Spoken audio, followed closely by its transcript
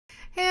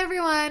Hey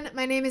everyone,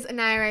 my name is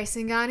Anaiya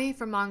Raisinghani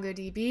from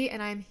MongoDB,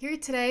 and I'm here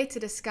today to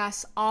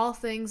discuss all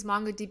things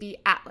MongoDB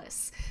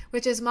Atlas,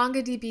 which is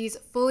MongoDB's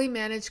fully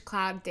managed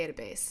cloud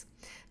database.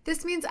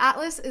 This means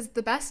Atlas is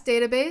the best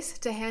database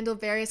to handle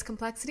various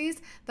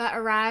complexities that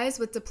arise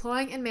with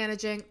deploying and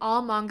managing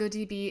all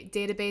MongoDB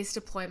database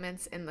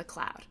deployments in the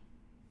cloud.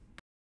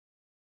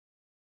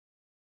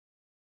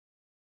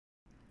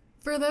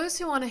 For those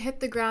who want to hit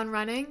the ground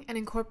running and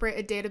incorporate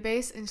a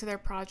database into their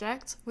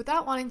project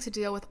without wanting to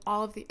deal with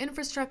all of the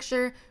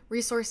infrastructure,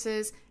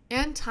 resources,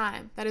 and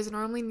time that is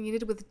normally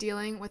needed with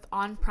dealing with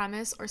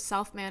on-premise or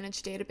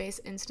self-managed database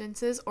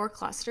instances or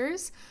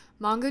clusters,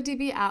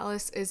 MongoDB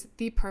Atlas is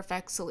the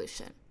perfect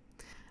solution.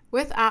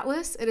 With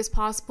Atlas, it is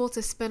possible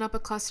to spin up a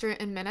cluster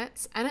in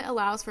minutes, and it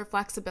allows for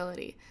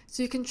flexibility,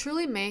 so you can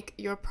truly make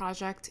your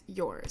project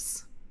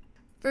yours.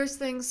 First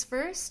things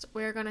first,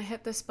 we're going to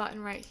hit this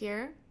button right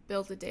here,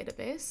 Build a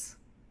Database.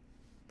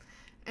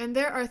 And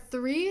there are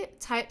three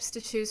types to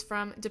choose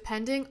from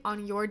depending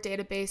on your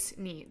database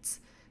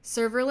needs: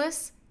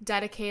 serverless,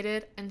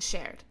 dedicated, and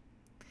shared.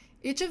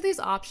 Each of these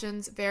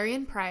options vary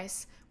in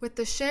price, with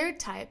the shared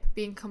type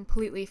being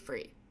completely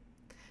free.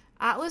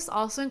 Atlas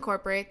also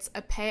incorporates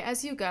a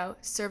pay-as-you-go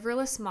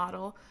serverless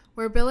model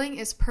where billing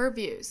is per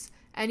views,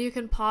 and you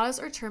can pause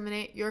or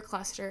terminate your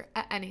cluster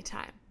at any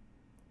time.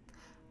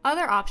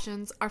 Other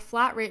options are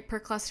flat rate per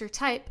cluster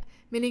type,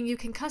 meaning you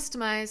can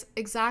customize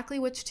exactly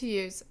which to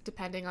use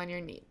depending on your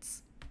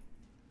needs.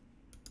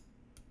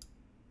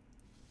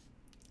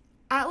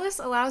 Atlas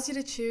allows you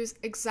to choose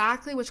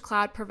exactly which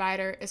cloud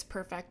provider is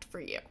perfect for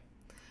you.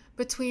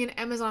 Between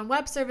Amazon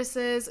Web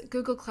Services,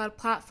 Google Cloud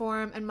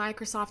Platform, and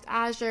Microsoft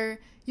Azure,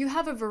 you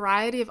have a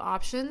variety of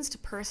options to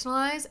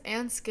personalize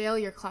and scale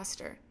your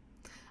cluster.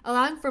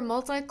 Allowing for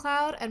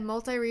multi-cloud and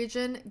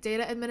multi-region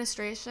data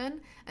administration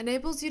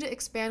enables you to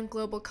expand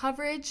global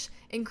coverage,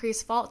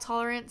 increase fault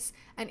tolerance,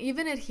 and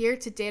even adhere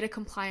to data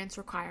compliance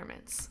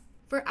requirements.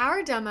 For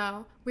our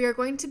demo, we are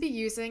going to be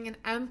using an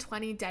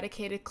M20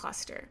 dedicated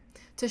cluster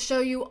to show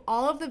you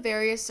all of the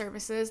various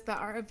services that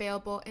are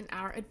available in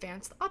our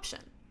advanced option.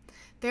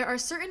 There are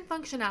certain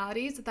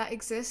functionalities that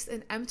exist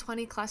in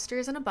M20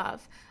 clusters and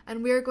above,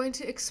 and we are going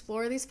to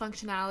explore these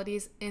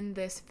functionalities in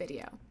this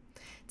video.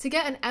 To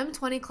get an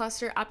M20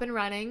 cluster up and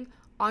running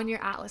on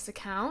your Atlas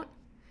account,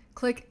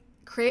 click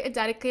Create a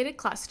Dedicated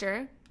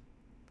Cluster.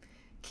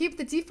 Keep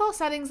the default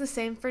settings the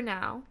same for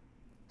now,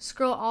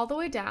 scroll all the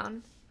way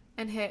down,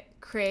 and hit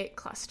Create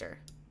Cluster.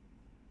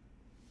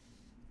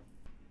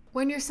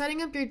 When you're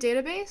setting up your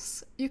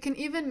database, you can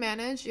even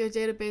manage your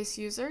database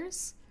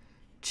users.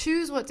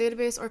 Choose what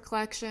database or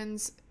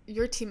collections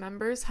your team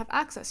members have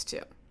access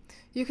to.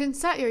 You can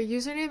set your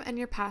username and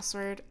your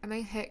password and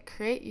then hit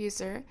Create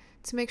User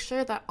to make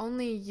sure that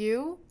only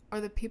you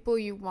or the people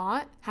you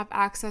want have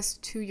access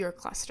to your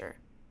cluster.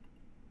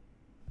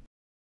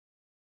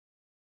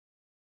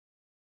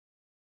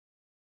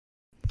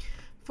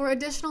 For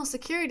additional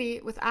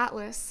security with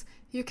Atlas,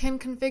 you can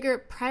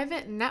configure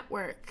private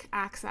network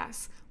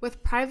access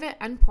with private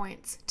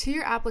endpoints to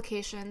your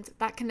applications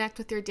that connect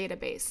with your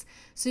database,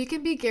 so you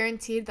can be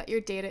guaranteed that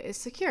your data is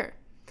secure.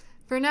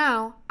 For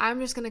now, I'm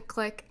just going to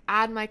click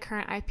Add my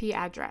current IP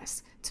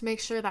address to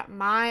make sure that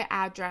my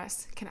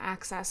address can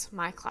access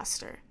my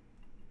cluster.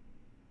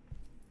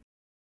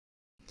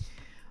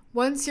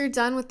 Once you're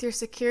done with your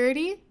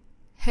security,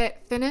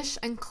 hit Finish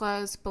and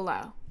Close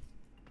below.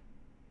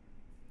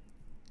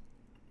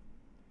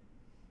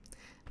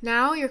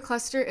 Now your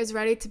cluster is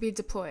ready to be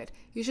deployed.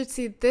 You should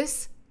see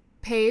this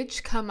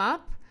page come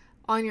up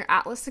on your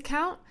Atlas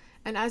account,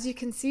 and as you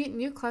can see,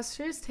 new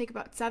clusters take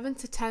about 7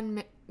 to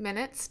 10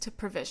 minutes to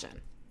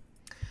provision.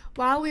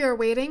 While we are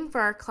waiting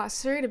for our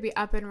cluster to be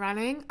up and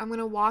running, I'm going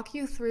to walk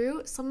you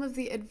through some of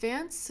the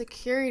advanced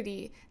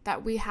security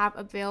that we have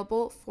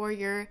available for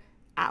your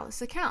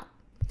Atlas account.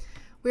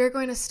 We are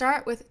going to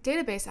start with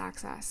database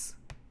access.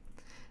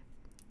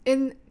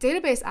 In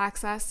database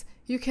access,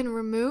 you can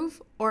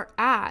remove or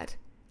add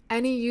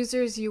any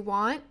users you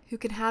want who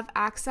can have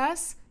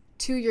access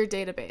to your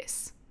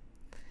database.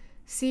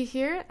 See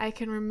here, I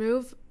can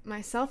remove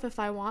myself if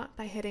I want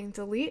by hitting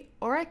delete,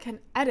 or I can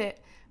edit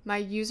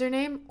my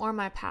username or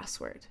my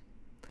password.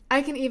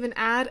 I can even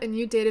add a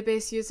new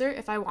database user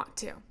if I want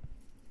to.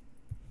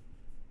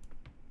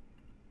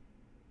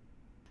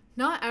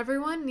 Not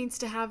everyone needs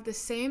to have the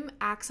same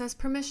access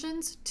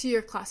permissions to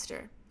your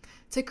cluster.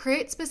 To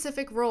create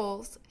specific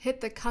roles, hit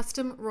the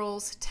Custom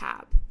Roles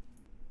tab.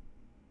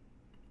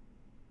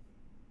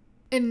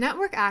 In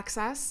network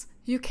access,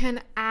 you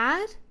can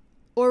add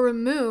or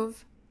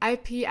remove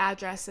IP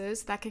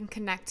addresses that can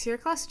connect to your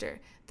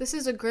cluster. This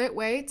is a great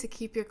way to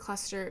keep your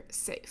cluster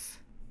safe.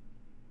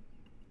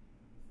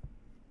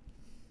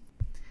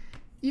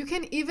 You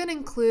can even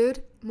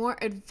include more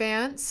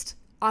advanced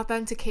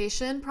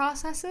authentication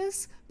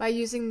processes by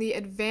using the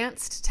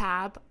Advanced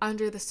tab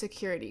under the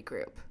Security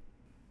group.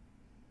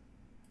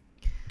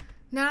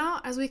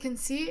 Now, as we can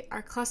see,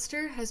 our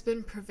cluster has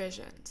been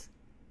provisioned.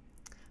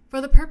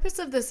 For the purpose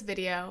of this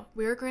video,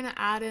 we are going to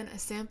add in a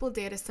sample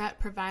dataset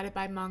provided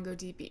by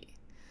MongoDB.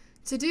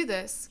 To do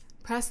this,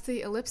 press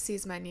the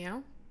ellipses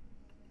menu,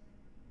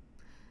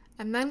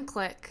 and then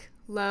click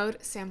Load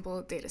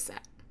Sample Dataset.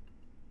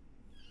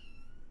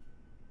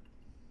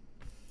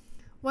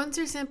 Once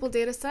your sample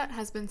dataset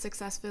has been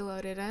successfully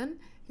loaded in,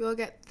 you will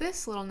get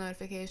this little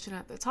notification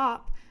at the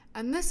top,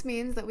 and this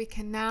means that we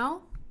can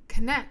now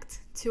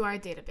connect to our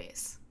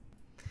database.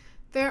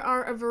 There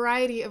are a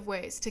variety of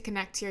ways to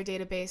connect to your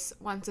database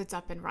once it's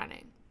up and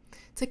running.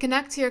 To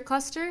connect to your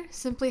cluster,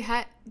 simply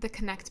hit the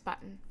Connect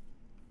button.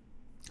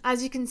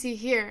 As you can see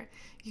here,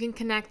 you can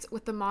connect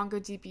with the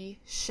MongoDB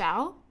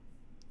shell.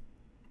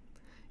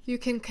 You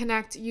can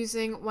connect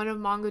using one of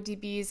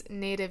MongoDB's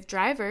native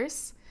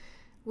drivers.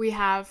 We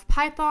have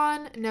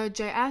Python,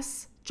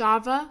 Node.js,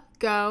 Java,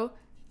 Go,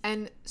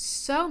 and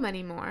so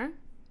many more.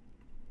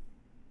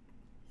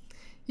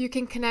 You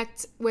can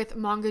connect with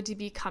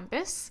MongoDB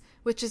Compass,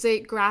 which is a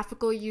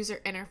graphical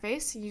user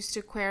interface used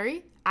to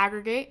query,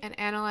 aggregate, and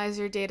analyze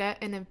your data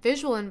in a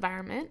visual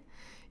environment.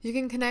 You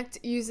can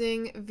connect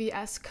using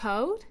VS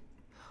Code,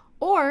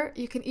 or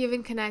you can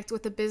even connect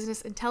with a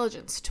business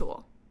intelligence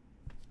tool.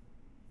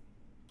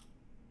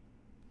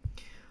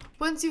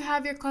 Once you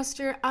have your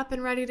cluster up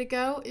and ready to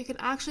go, you can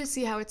actually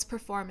see how it's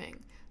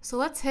performing. So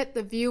let's hit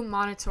the View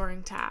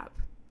Monitoring tab.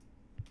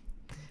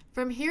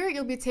 From here,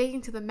 you'll be taken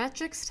to the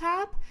Metrics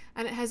tab,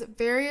 and it has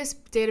various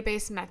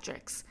database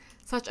metrics,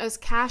 such as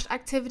cache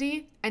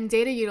activity and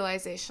data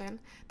utilization,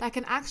 that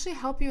can actually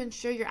help you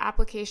ensure your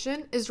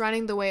application is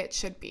running the way it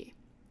should be.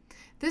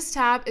 This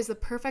tab is the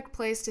perfect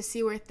place to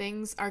see where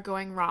things are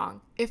going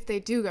wrong, if they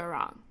do go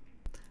wrong.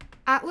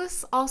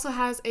 Atlas also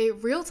has a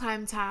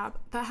real-time tab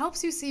that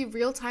helps you see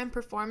real-time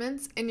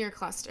performance in your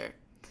cluster.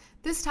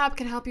 This tab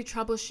can help you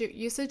troubleshoot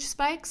usage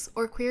spikes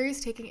or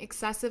queries taking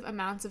excessive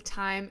amounts of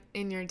time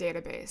in your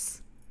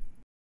database.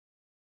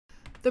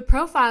 The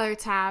Profiler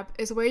tab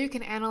is where you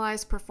can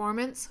analyze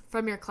performance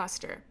from your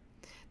cluster.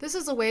 This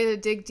is a way to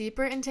dig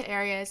deeper into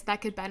areas that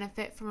could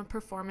benefit from a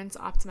performance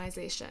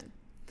optimization.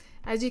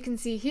 As you can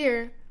see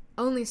here,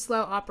 only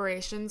slow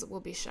operations will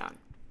be shown.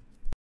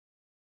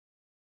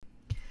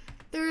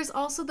 There is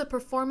also the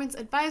Performance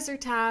Advisor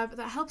tab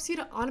that helps you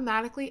to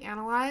automatically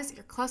analyze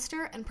your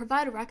cluster and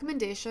provide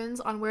recommendations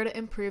on where to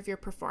improve your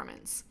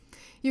performance.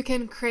 You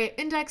can create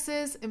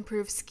indexes,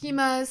 improve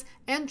schemas,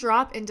 and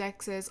drop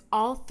indexes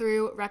all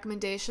through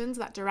recommendations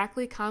that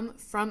directly come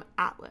from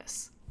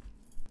Atlas.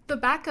 The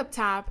Backup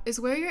tab is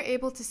where you're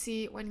able to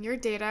see when your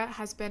data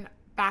has been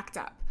backed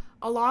up,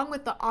 along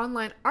with the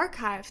Online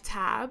Archive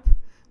tab,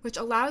 which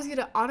allows you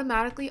to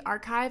automatically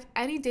archive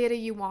any data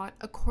you want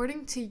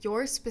according to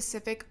your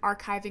specific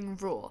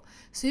archiving rule,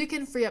 so you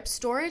can free up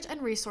storage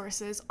and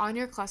resources on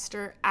your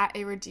cluster at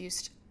a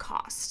reduced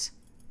cost.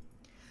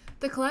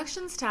 The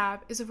Collections tab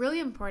is really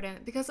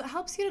important because it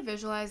helps you to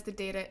visualize the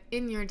data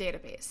in your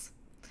database.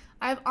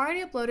 I've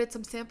already uploaded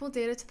some sample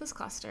data to this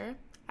cluster,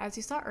 as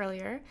you saw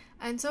earlier,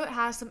 and so it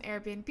has some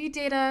Airbnb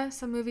data,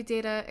 some movie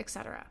data,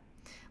 etc.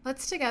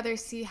 Let's together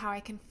see how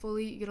I can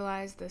fully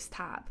utilize this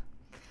tab.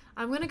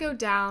 I'm going to go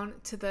down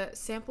to the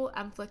sample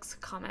mflix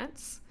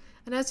comments,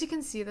 and as you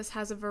can see, this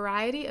has a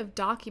variety of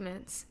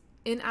documents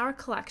in our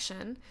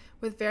collection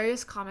with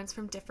various comments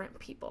from different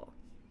people.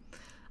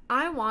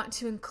 I want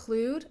to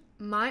include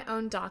my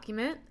own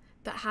document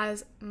that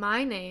has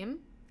my name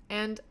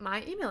and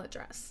my email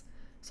address.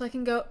 So I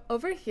can go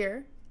over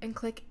here and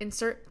click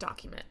Insert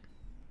Document.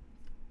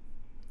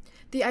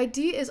 The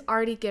ID is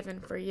already given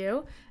for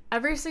you.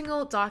 Every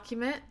single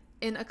document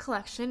in a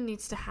collection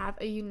needs to have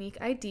a unique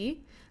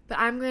ID, but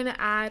I'm going to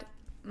add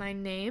my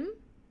name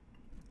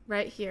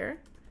right here,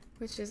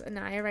 which is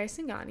Anaiya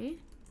Raisinghani.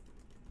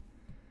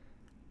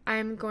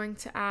 I'm going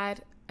to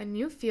add a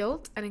new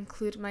field and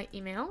include my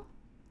email,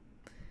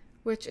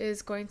 which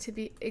is going to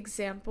be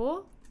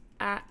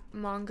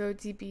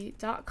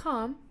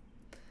example@mongodb.com.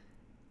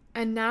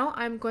 And now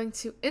I'm going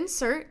to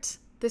insert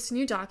this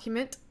new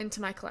document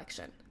into my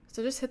collection.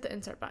 So just hit the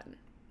Insert button.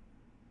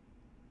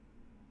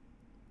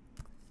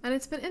 And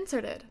it's been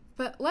inserted,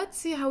 but let's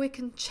see how we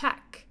can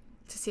check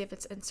to see if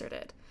it's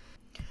inserted.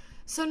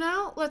 So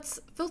now let's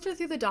filter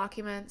through the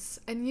documents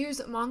and use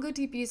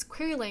MongoDB's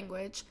query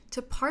language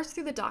to parse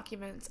through the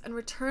documents and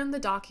return the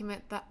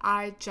document that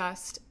I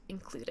just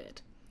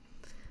included.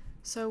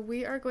 So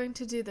we are going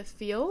to do the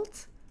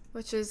field,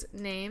 which is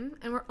name,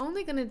 and we're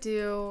only going to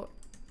do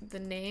the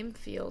name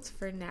field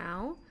for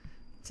now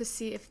to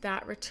see if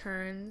that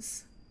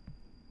returns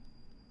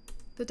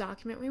the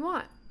document we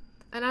want.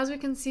 And as we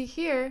can see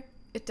here,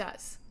 it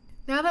does.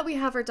 Now that we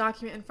have our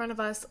document in front of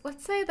us,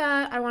 let's say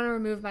that I want to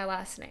remove my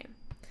last name.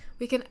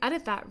 We can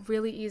edit that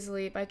really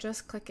easily by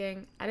just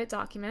clicking Edit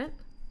Document,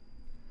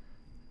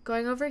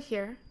 going over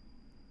here,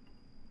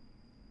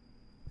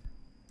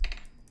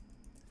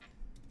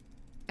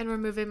 and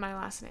removing my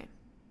last name.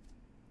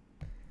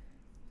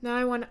 Now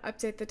I want to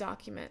update the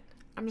document.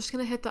 I'm just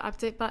going to hit the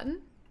Update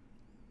button.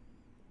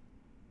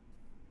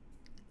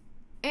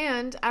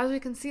 And as we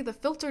can see, the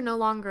filter no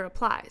longer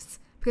applies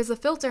because the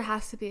filter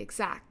has to be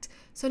exact.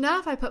 So now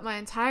if I put my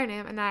entire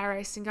name, Anaiya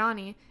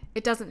Raisinghani,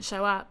 it doesn't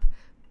show up.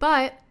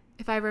 But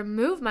if I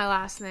remove my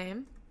last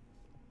name,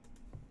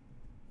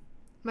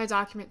 my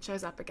document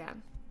shows up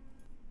again.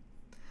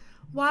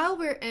 While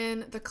we're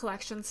in the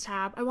Collections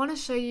tab, I want to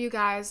show you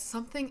guys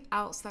something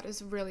else that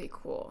is really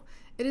cool.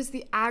 It is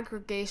the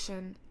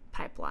Aggregation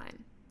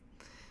Pipeline.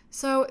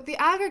 So the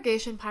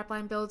Aggregation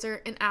Pipeline Builder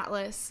in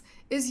Atlas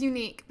is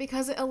unique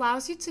because it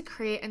allows you to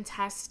create and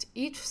test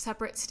each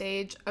separate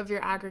stage of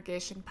your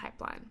aggregation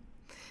pipeline.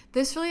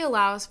 This really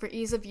allows for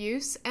ease of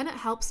use, and it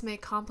helps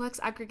make complex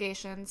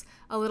aggregations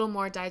a little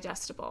more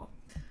digestible.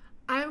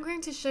 I'm going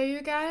to show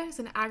you guys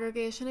an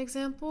aggregation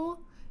example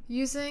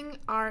using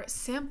our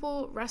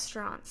sample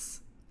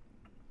restaurants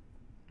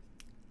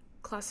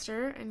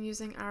cluster and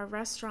using our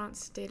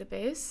restaurants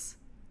database.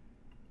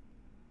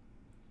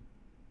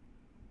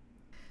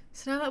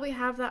 So now that we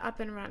have that up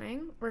and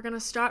running, we're going to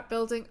start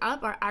building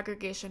up our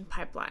aggregation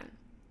pipeline.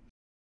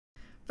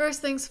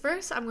 First things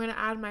first, I'm going to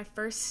add my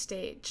first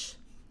stage.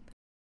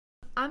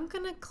 I'm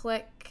going to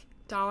click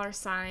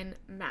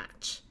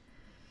 $match.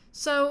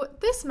 So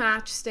this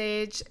match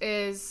stage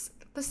is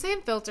the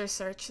same filter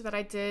search that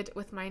I did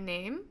with my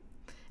name.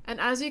 And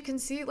as you can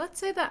see, let's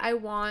say that I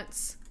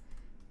want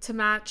to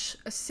match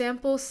a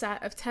sample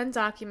set of 10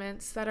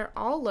 documents that are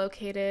all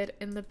located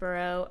in the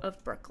borough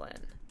of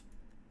Brooklyn.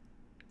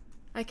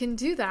 I can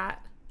do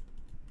that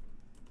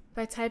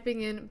by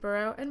typing in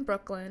borough and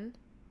Brooklyn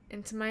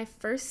into my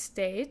first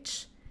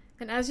stage.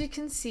 And as you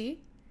can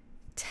see,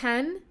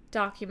 10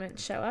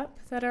 documents show up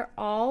that are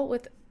all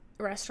with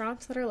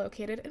restaurants that are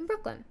located in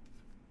Brooklyn.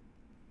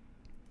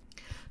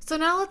 So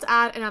now let's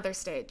add another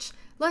stage.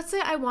 Let's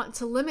say I want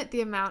to limit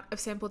the amount of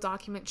sample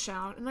documents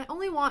shown, and I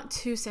only want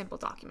 2 sample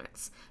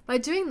documents. By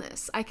doing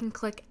this, I can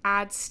click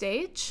Add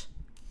Stage,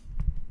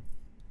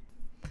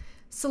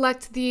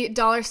 select the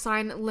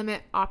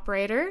 $limit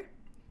operator,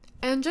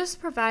 and just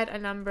provide a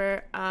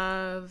number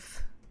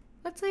of,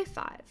 let's say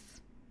 5.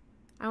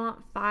 I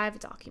want 5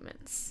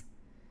 documents.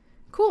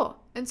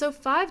 Cool. And so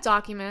 5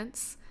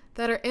 documents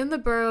that are in the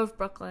borough of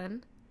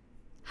Brooklyn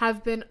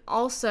have been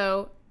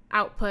also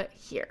output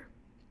here.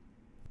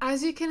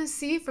 As you can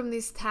see from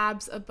these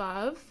tabs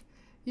above,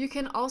 you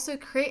can also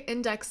create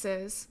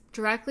indexes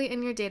directly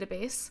in your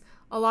database,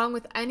 along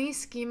with any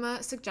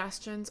schema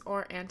suggestions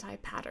or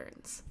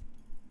anti-patterns.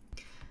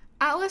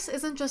 Atlas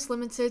isn't just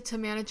limited to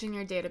managing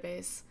your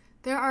database.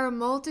 There are a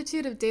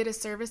multitude of data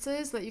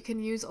services that you can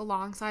use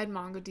alongside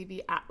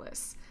MongoDB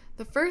Atlas,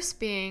 the first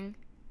being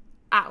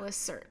Atlas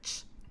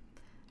Search.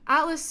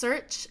 Atlas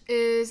Search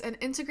is an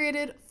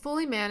integrated,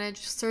 fully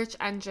managed search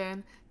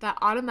engine that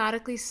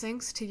automatically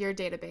syncs to your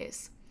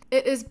database.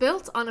 It is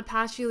built on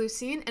Apache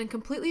Lucene and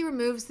completely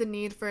removes the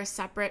need for a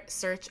separate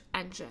search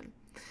engine.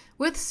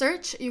 With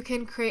Search, you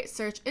can create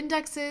search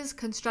indexes,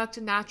 construct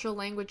natural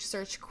language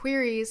search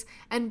queries,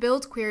 and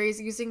build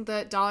queries using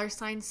the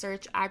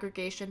 $search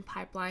aggregation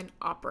pipeline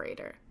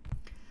operator.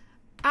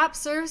 App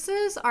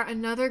services are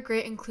another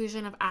great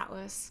inclusion of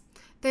Atlas.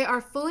 They are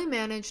fully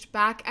managed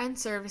back-end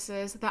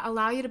services that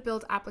allow you to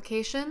build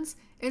applications,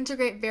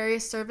 integrate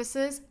various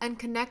services, and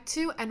connect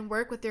to and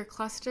work with your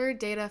cluster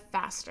data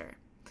faster.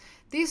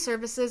 These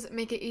services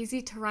make it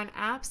easy to run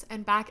apps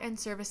and back-end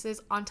services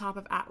on top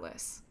of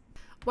Atlas.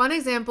 One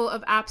example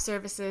of app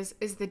services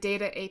is the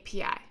Data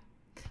API.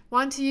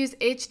 Want to use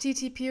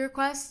HTTP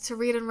requests to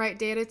read and write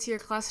data to your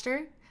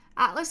cluster?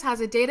 Atlas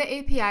has a Data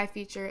API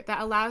feature that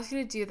allows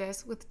you to do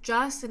this with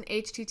just an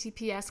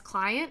HTTPS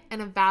client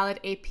and a valid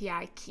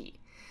API key.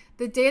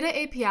 The Data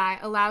API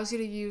allows you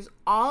to use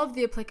all of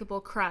the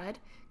applicable CRUD,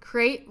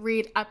 create,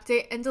 read,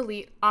 update, and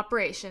delete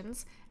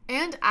operations,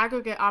 and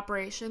aggregate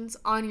operations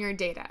on your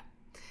data.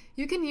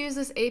 You can use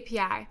this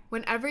API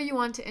whenever you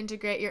want to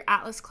integrate your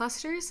Atlas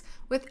clusters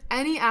with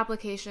any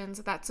applications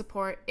that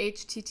support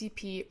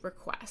HTTP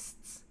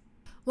requests.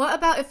 What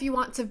about if you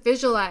want to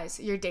visualize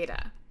your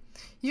data?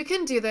 You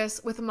can do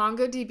this with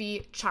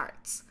MongoDB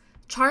Charts.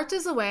 Charts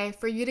is a way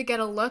for you to get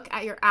a look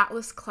at your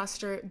Atlas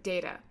cluster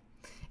data.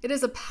 It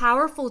is a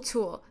powerful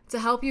tool to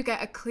help you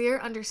get a clear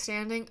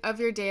understanding of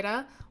your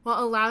data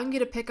while allowing you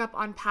to pick up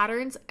on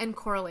patterns and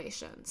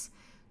correlations.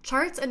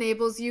 Charts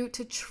enables you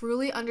to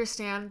truly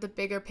understand the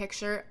bigger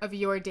picture of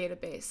your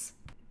database.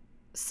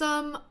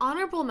 Some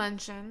honorable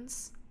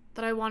mentions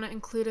that I want to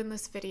include in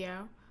this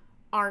video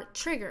are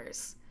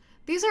triggers.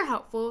 These are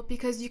helpful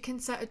because you can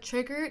set a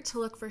trigger to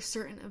look for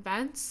certain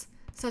events,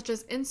 such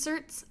as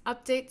inserts,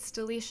 updates,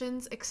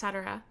 deletions,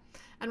 etc.,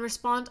 and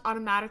respond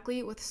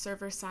automatically with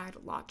server-side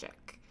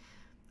logic.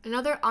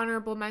 Another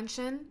honorable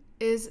mention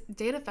is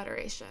data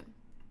federation.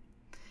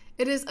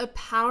 It is a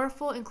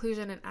powerful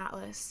inclusion in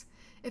Atlas.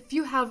 If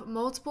you have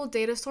multiple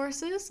data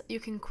sources,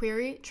 you can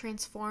query,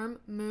 transform,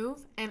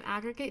 move, and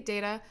aggregate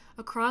data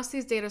across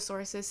these data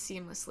sources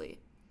seamlessly.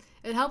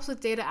 It helps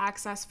with data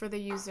access for the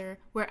user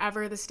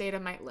wherever this data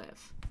might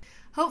live.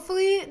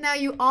 Hopefully, now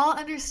you all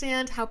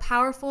understand how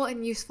powerful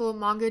and useful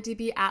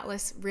MongoDB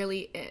Atlas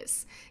really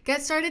is.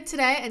 Get started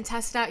today and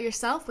test it out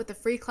yourself with the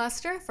free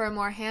cluster for a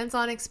more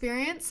hands-on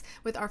experience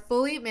with our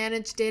fully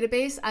managed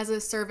database as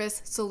a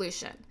service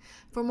solution.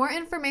 For more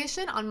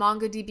information on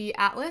MongoDB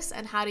Atlas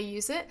and how to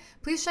use it,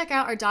 please check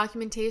out our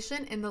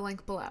documentation in the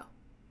link below.